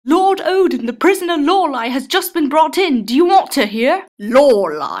Odin, the prisoner Lorelei has just been brought in. Do you want to hear?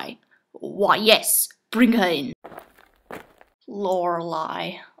 Lorelei? Why, yes. Bring her in.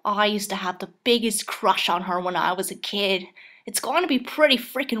 Lorelei. I used to have the biggest crush on her when I was a kid. It's going to be pretty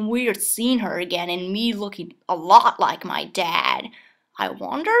freaking weird seeing her again and me looking a lot like my dad. I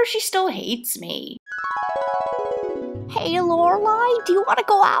wonder if she still hates me. Hey, Lorelei, do you want to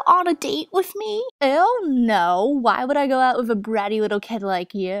go out on a date with me? Oh, no. Why would I go out with a bratty little kid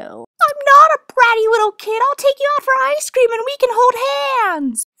like you? I'm not a bratty little kid. I'll take you out for ice cream and we can hold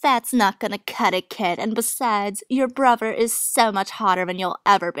hands. That's not gonna cut it, kid. And besides, your brother is so much hotter than you'll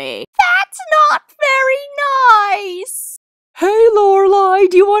ever be. That's not very nice. Hey, Lorelei,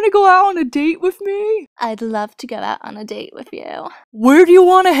 do you want to go out on a date with me? I'd love to go out on a date with you. Where do you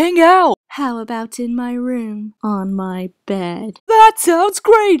want to hang out? How about in my room, on my bed? That sounds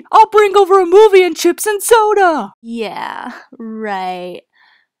great! I'll bring over a movie and chips and soda! Yeah, right.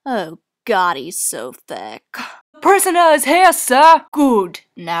 Oh God, he's so thick. The prisoner is here, sir! Good,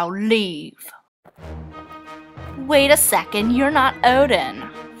 now leave. Wait a second, you're not Odin.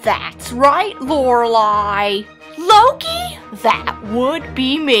 That's right, Lorelei! Loki? That would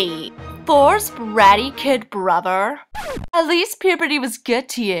be me. Thor's bratty kid brother? At least puberty was good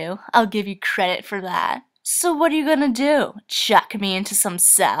to you. I'll give you credit for that. So what are you gonna do? Chuck me into some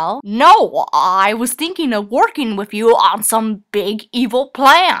cell? No, I was thinking of working with you on some big evil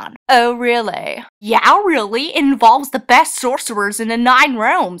plan. Oh, really? Yeah, really. It involves the best sorcerers in the 9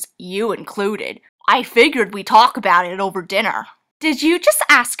 realms, you included. I figured we'd talk about it over dinner. Did you just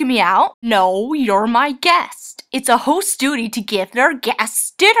ask me out? No, you're my guest. It's a host's duty to give their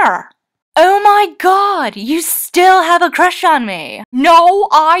guests dinner. Oh my God, you still have a crush on me. No,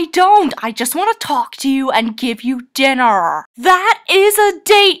 I don't. I just want to talk to you and give you dinner. That is a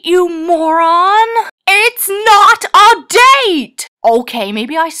date, you moron. It's not a date! Okay,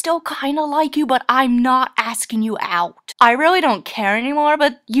 maybe I still kinda like you, but I'm not asking you out. I really don't care anymore,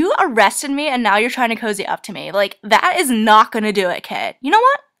 but you arrested me and now you're trying to cozy up to me. Like, that is not gonna do it, kid. You know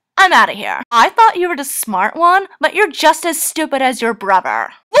what? I'm out of here. I thought you were the smart one, but you're just as stupid as your brother.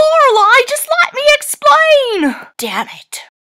 Lorelei, just let me explain! Damn it.